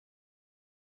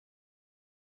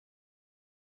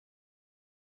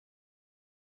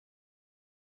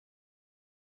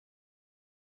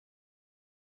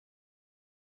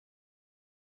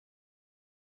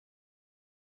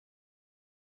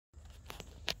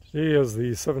Today is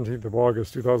the 17th of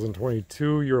August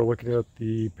 2022. You're looking at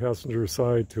the passenger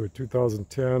side to a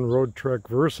 2010 RoadTrek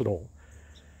Versatile.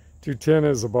 210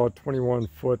 is about 21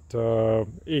 foot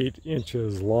 8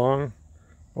 inches long,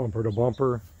 bumper to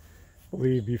bumper. I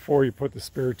believe before you put the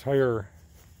spare tire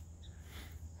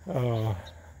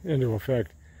into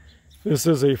effect. This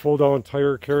is a fold-down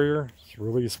tire carrier. It's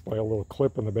released by a little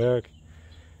clip in the back.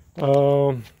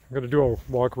 I'm going to do a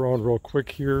walk around real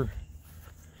quick here.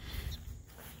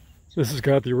 This has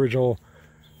got the original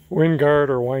wind guard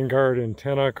or wind guard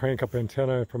antenna, crank up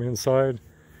antenna from inside.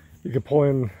 You can pull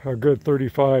in a good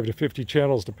 35 to 50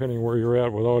 channels depending where you're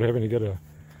at without having to get a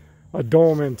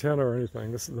dome antenna or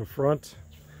anything. This is the front.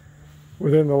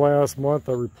 Within the last month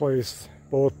I replaced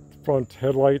both front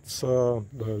headlights, the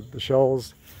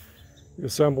shells, the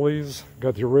assemblies.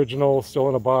 Got the original still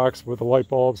in a box with the light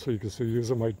bulb so you can still use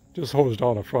them. I just hosed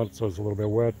down the front so it's a little bit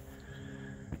wet.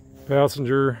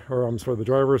 Passenger, or I'm sorry, the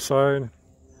driver's side.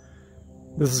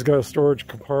 This has got a storage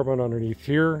compartment underneath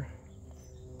here.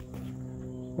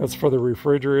 That's for the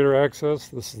refrigerator access.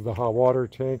 This is the hot water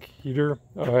tank heater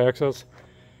access.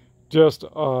 Just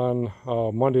on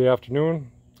Monday afternoon,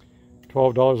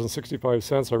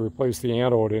 $12.65, I replaced the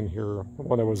anode in here. The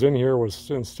one that was in here was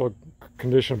in still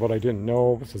condition, but I didn't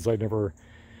know since I never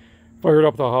fired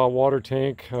up the hot water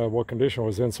tank what condition it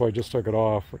was in, so I just took it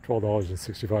off for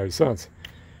 $12.65.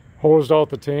 Hosed out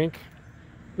the tank.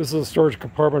 This is a storage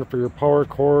compartment for your power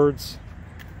cords,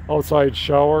 outside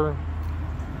shower,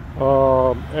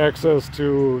 access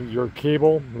to your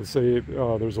cable. Let's say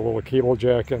there's a little cable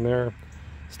jack in there,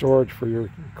 storage for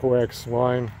your coax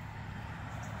line.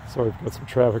 So we've got some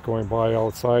traffic going by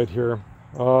outside here.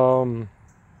 What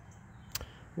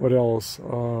else?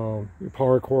 Your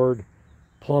power cord,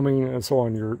 plumbing, and so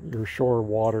on, your shore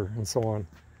water, and so on.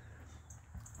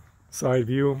 Side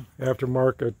view,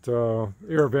 aftermarket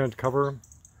air vent cover.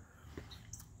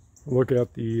 Look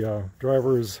at the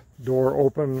driver's door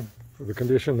open for the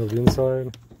condition of the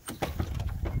inside.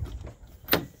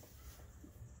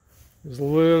 There's a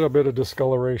little bit of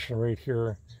discoloration right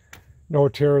here. No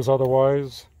tears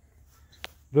otherwise.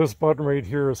 This button right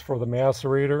here is for the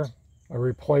macerator. I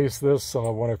replaced this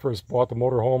when I first bought the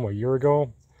motorhome a year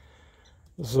ago.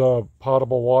 This is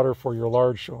potable water for your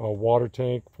large water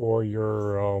tank for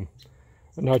your,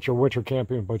 not your winter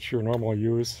camping, but your normal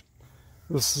use.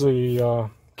 This is a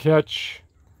catch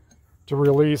to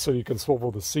release so you can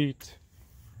swivel the seat.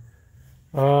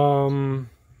 I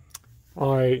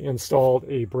installed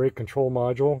a brake control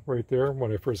module right there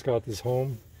when I first got this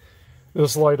home.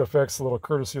 This light affects the little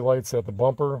courtesy lights at the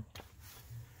bumper.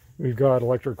 We've got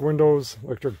electric windows,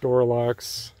 electric door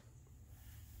locks.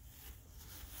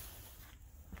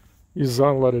 Uses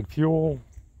unleaded fuel.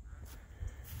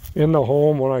 In the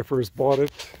home, when I first bought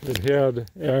it, it had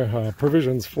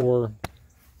provisions for,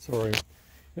 the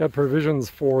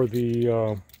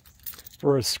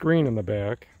for a screen in the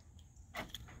back.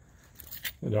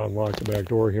 And unlock the back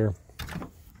door here.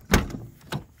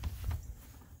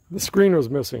 The screen was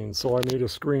missing, so I made a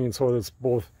screen so it's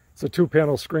a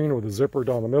two-panel screen with a zipper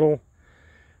down the middle,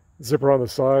 zipper on the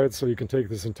side, so you can take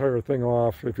this entire thing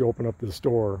off if you open up this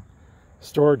door.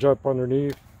 Storage up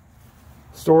underneath,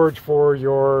 storage for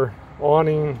your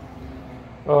awning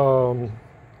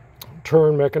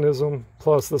turn mechanism,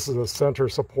 plus this is a center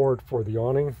support for the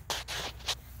awning.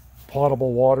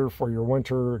 Potable water for your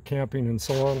winter camping and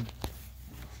so on.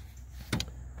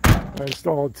 I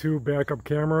installed two backup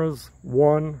cameras.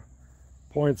 One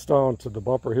points down to the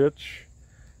bumper hitch.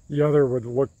 The other would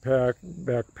look back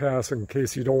past in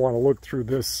case you don't want to look through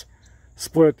this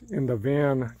split in the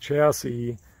van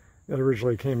chassis that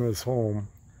originally came in this home.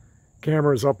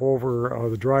 Cameras up over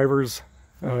the driver's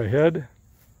head.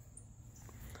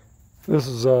 This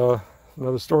is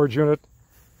another storage unit.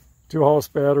 2 house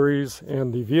batteries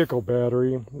and the vehicle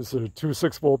battery. This is 2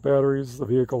 6-volt batteries. The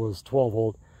vehicle is 12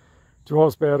 volt. 2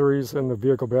 house batteries and the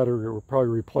vehicle battery were probably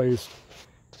replaced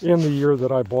in the year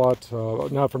that I bought,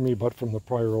 not from me, but from the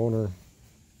prior owner.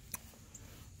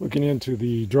 Looking into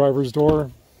the driver's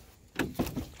door.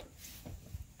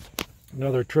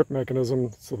 Another trip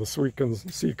mechanism, so the seat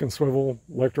can swivel,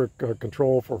 electric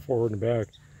control for forward and back.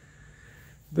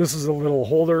 This is a little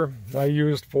holder I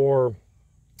used for,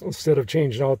 instead of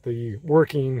changing out the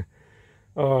working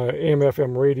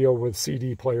AM/FM radio with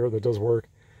CD player that does work,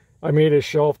 I made a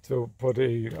shelf to put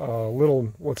a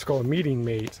little, what's called a meeting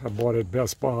mate. I bought it at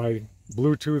Best Buy,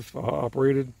 Bluetooth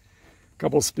operated, a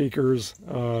couple speakers,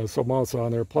 so mounts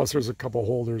on there. Plus there's a couple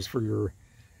holders for your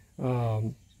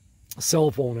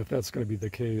cell phone if that's going to be the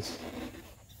case.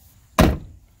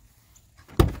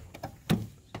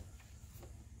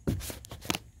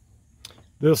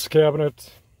 This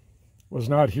cabinet was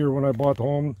not here when I bought the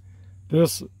home.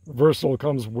 This Versatile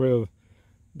comes with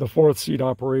the 4th seat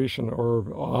operation or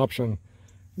option.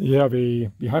 You have a,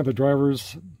 behind the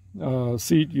driver's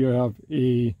seat, you have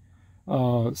a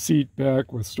seat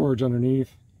back with storage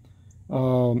underneath,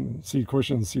 seat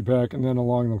cushion, seat back, and then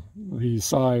along the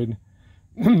side,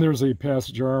 there's a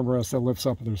passenger armrest that lifts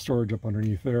up and there's storage up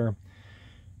underneath there.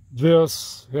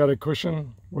 This had a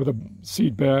cushion with a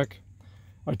seat back.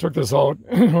 I took this out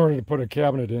in order to put a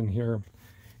cabinet in here.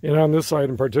 And on this side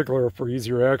in particular, for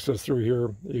easier access through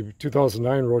here, a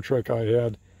 2009 RoadTrek I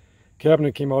had,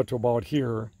 cabinet came out to about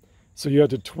here. So you had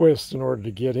to twist in order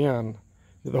to get in.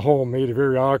 The home made it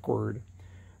very awkward.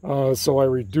 So I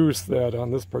reduced that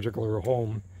on this particular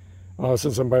home.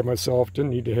 Since I'm by myself,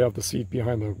 didn't need to have the seat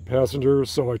behind the passenger,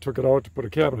 so I took it out to put a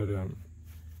cabinet in.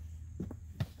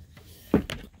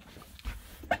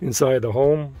 Inside the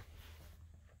home,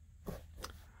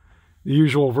 the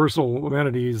usual Versatile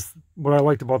amenities. What I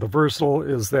liked about the Versatile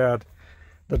is that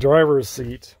the driver's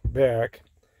seat back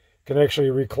can actually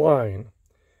recline.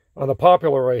 On the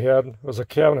Popular I had was a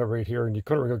cabinet right here, and you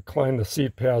couldn't recline the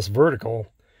seat past vertical,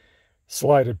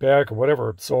 slide it back or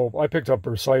whatever. So I picked up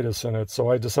bursitis in it.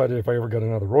 So I decided if I ever got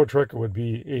another RoadTrek, it would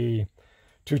be a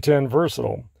 210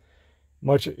 Versatile.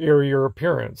 Much airier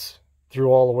appearance through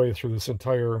all the way through this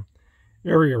entire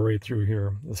area right through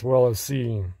here, as well as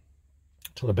seeing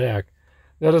to the back.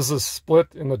 That is the split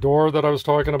in the door that I was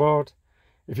talking about.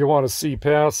 If you want to see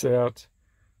past that,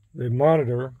 the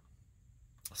monitor,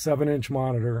 7-inch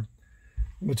monitor,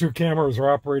 and the 2 cameras are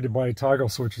operated by toggle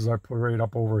switches I put right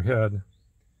up overhead.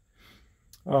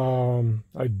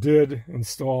 I did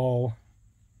install,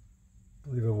 I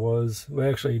believe it was,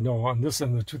 actually no, on this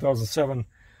in the 2007,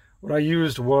 what I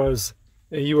used was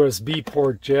a USB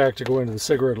port jack to go into the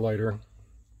cigarette lighter.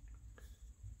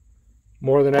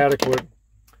 More than adequate.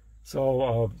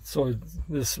 So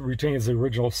this retains the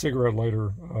original cigarette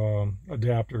lighter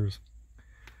adapters.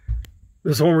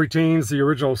 This home retains the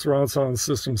original surround sound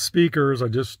system speakers. I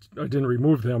didn't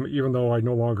remove them, even though I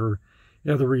no longer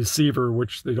have the receiver,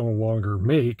 which they no longer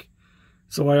make.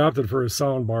 So I opted for a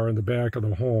sound bar in the back of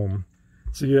the home.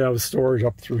 So you have storage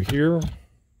up through here,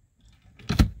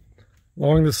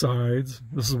 along the sides.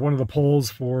 This is one of the poles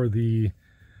for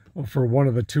one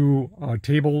of the 2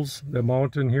 tables that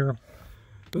mount in here.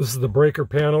 This is the breaker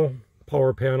panel,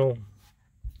 power panel.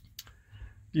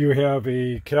 You have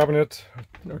a cabinet,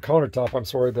 a countertop, I'm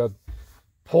sorry, that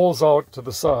pulls out to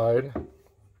the side,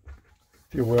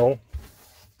 if you will,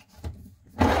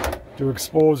 to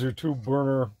expose your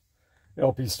 2-burner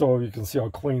LP stove. You can see how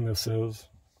clean this is.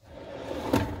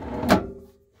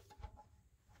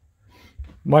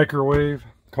 Microwave,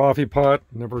 coffee pot,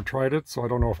 never tried it, so I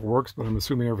don't know if it works, but I'm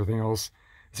assuming everything else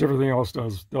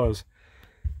does.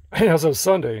 As of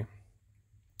Sunday,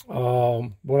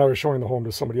 when I was showing the home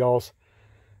to somebody else,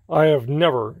 I have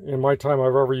never, in my time I've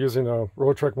ever using a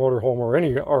RoadTrek motorhome or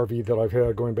any RV that I've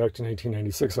had going back to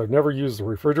 1996, I've never used the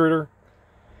refrigerator,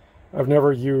 I've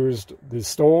never used the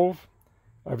stove,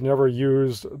 I've never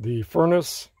used the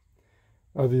furnace.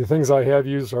 The things I have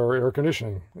used are air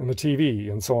conditioning and the TV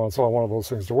and so on, so I want those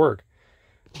things to work.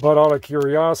 But out of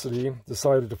curiosity,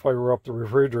 decided to fire up the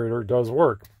refrigerator. It does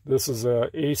work. This is a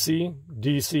AC,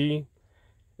 DC,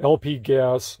 LP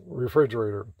gas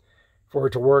refrigerator. For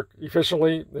it to work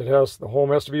efficiently, the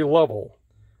home has to be level.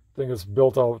 I think it's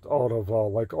built out of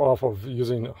like off of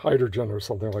using hydrogen or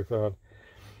something like that.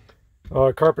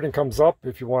 Carpeting comes up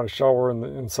if you want to shower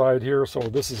inside here. So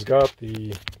this has got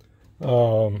the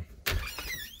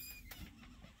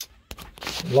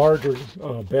larger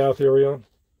bath area,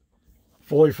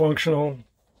 fully functional.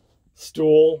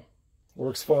 Stool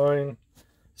works fine,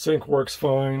 sink works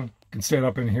fine. You can stand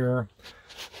up in here.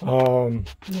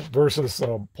 Versus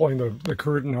pulling the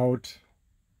curtain out,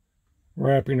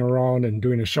 wrapping around and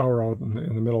doing a shower out in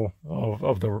the middle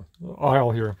of the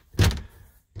aisle here.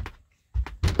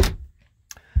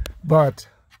 But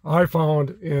I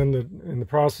found in the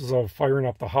process of firing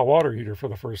up the hot water heater for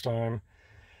the first time,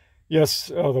 yes,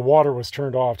 the water was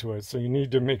turned off to it. So you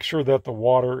need to make sure that the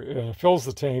water fills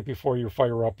the tank before you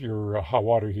fire up your hot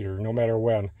water heater, no matter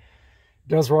when.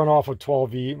 It does run off of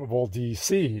 12 volt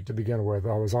DC to begin with.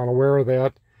 I was unaware of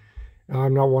that.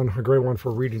 I'm not a great one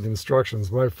for reading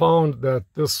instructions, but I found that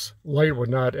this light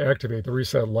would not activate, the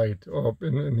reset light up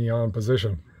in the on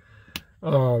position.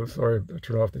 Sorry, I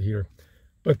turned off the heater.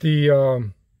 But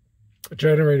the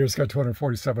generator's got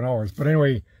 247 hours. But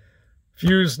anyway,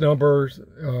 fuse number,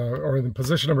 or the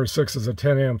position number 6 is a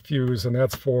 10 amp fuse, and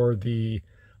that's for the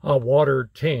hot water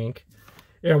tank.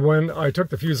 And when I took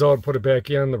the fuse out and put it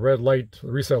back in, the red light,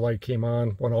 the reset light came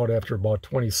on, went out after about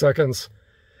 20 seconds.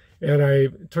 And I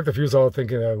took the fuse out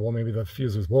thinking that, well, maybe the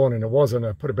fuse was blown, and it wasn't.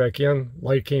 I put it back in,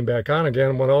 light came back on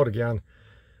again, went out again.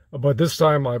 But this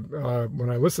time, when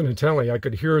I listened intently, I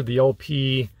could hear the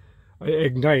LP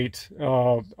ignite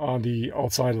on the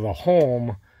outside of the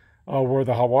home where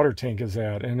the hot water tank is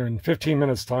at. And in 15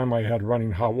 minutes time, I had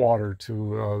running hot water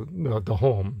to the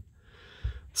home.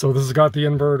 So this has got the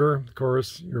inverter, of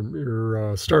course.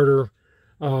 Your starter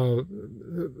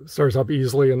starts up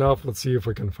easily enough. Let's see if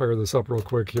we can fire this up real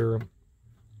quick here.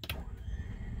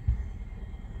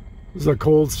 This is a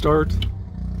cold start.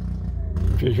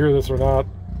 If you hear this or not,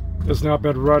 it's not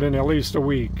been running at least a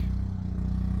week.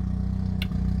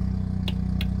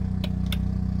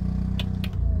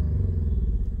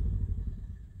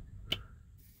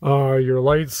 Your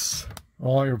lights,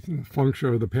 all your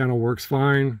function of the panel works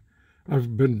fine.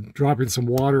 I've been dropping some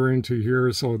water into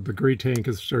here, so the gray tank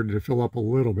has started to fill up a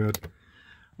little bit.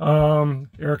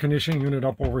 Air conditioning unit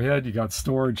up overhead. You got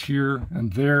storage here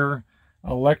and there.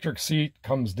 Electric seat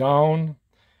comes down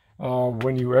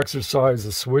when you exercise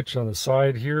the switch on the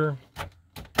side here.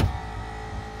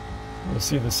 You'll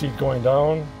see the seat going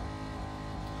down.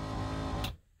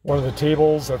 One of the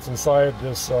tables that's inside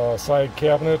this side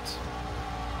cabinet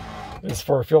is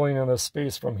for filling in the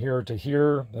space from here to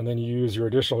here, and then you use your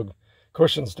additional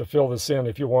cushions to fill this in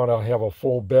if you want to have a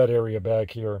full bed area back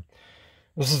here.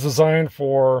 This is designed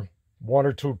for 1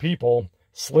 or 2 people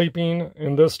sleeping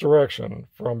in this direction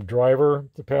from driver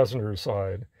to passenger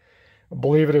side. I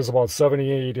believe it is about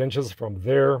 78 inches from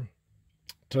there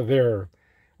to there.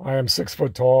 I am 6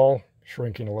 foot tall,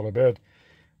 shrinking a little bit,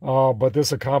 but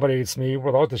this accommodates me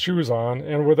without the shoes on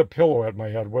and with a pillow at my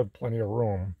head with plenty of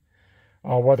room,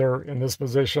 whether in this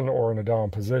position or in a down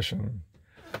position.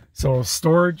 So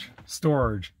storage,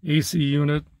 AC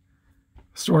unit,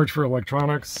 storage for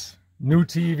electronics, new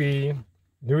TV,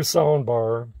 new sound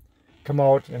bar, come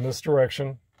out in this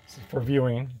direction for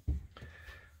viewing.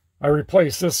 I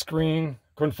replaced this screen,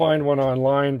 couldn't find one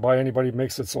online by anybody who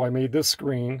makes it, so I made this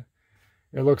screen.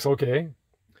 It looks okay.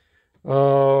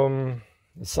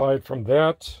 Aside from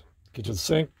that, kitchen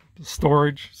sink,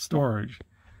 storage.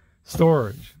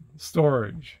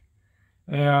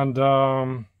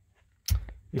 And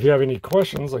if you have any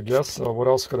questions, I guess, what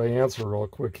else could I answer real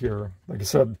quick here? Like I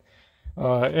said,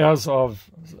 as of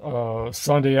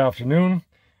Sunday afternoon,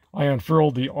 I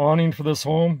unfurled the awning for this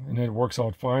home, and it works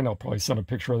out fine. I'll probably send a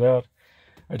picture of that.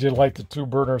 I did light the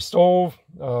 2-burner stove,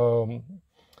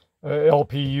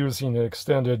 LP using an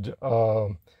extended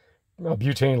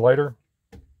butane lighter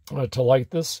to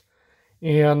light this.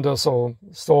 And so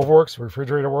stove works,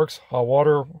 refrigerator works, hot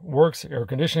water works, air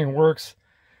conditioning works.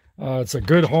 It's a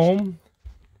good home.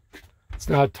 It's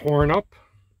not torn up.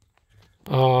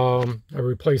 I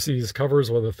replaced these covers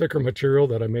with a thicker material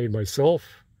that I made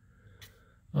myself.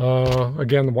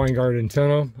 Again, the Winegard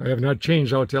antenna. I have not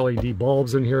changed out to LED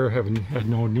bulbs in here. Haven't had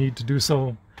no need to do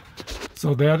so.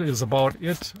 So that is about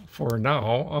it for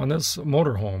now on this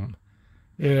motorhome.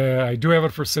 I do have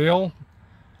it for sale,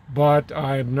 but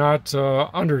I'm not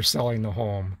underselling the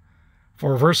home.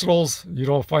 For versatiles, you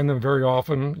don't find them very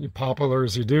often, popular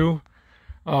as you do.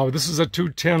 This is a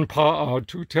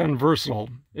 210 versatile.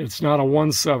 It's not a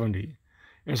 170.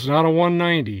 It's not a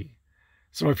 190.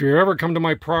 So if you ever come to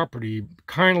my property,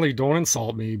 kindly don't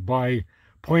insult me by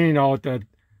pointing out that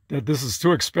this is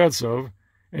too expensive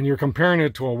and you're comparing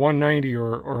it to a 190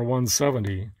 or a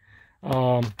 170.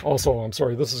 Also, I'm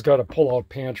sorry, this has got a pull-out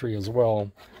pantry as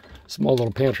well. Small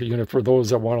little pantry unit for those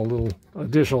that want a little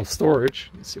additional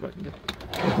storage. Let's see if I can get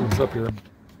things up here.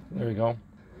 There you go.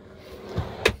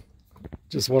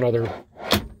 Just one other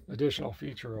additional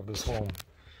feature of this home.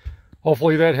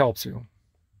 Hopefully that helps you.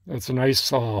 It's a nice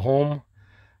home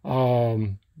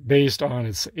based on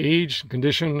its age,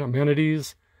 condition,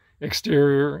 amenities.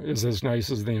 Exterior is as nice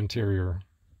as the interior.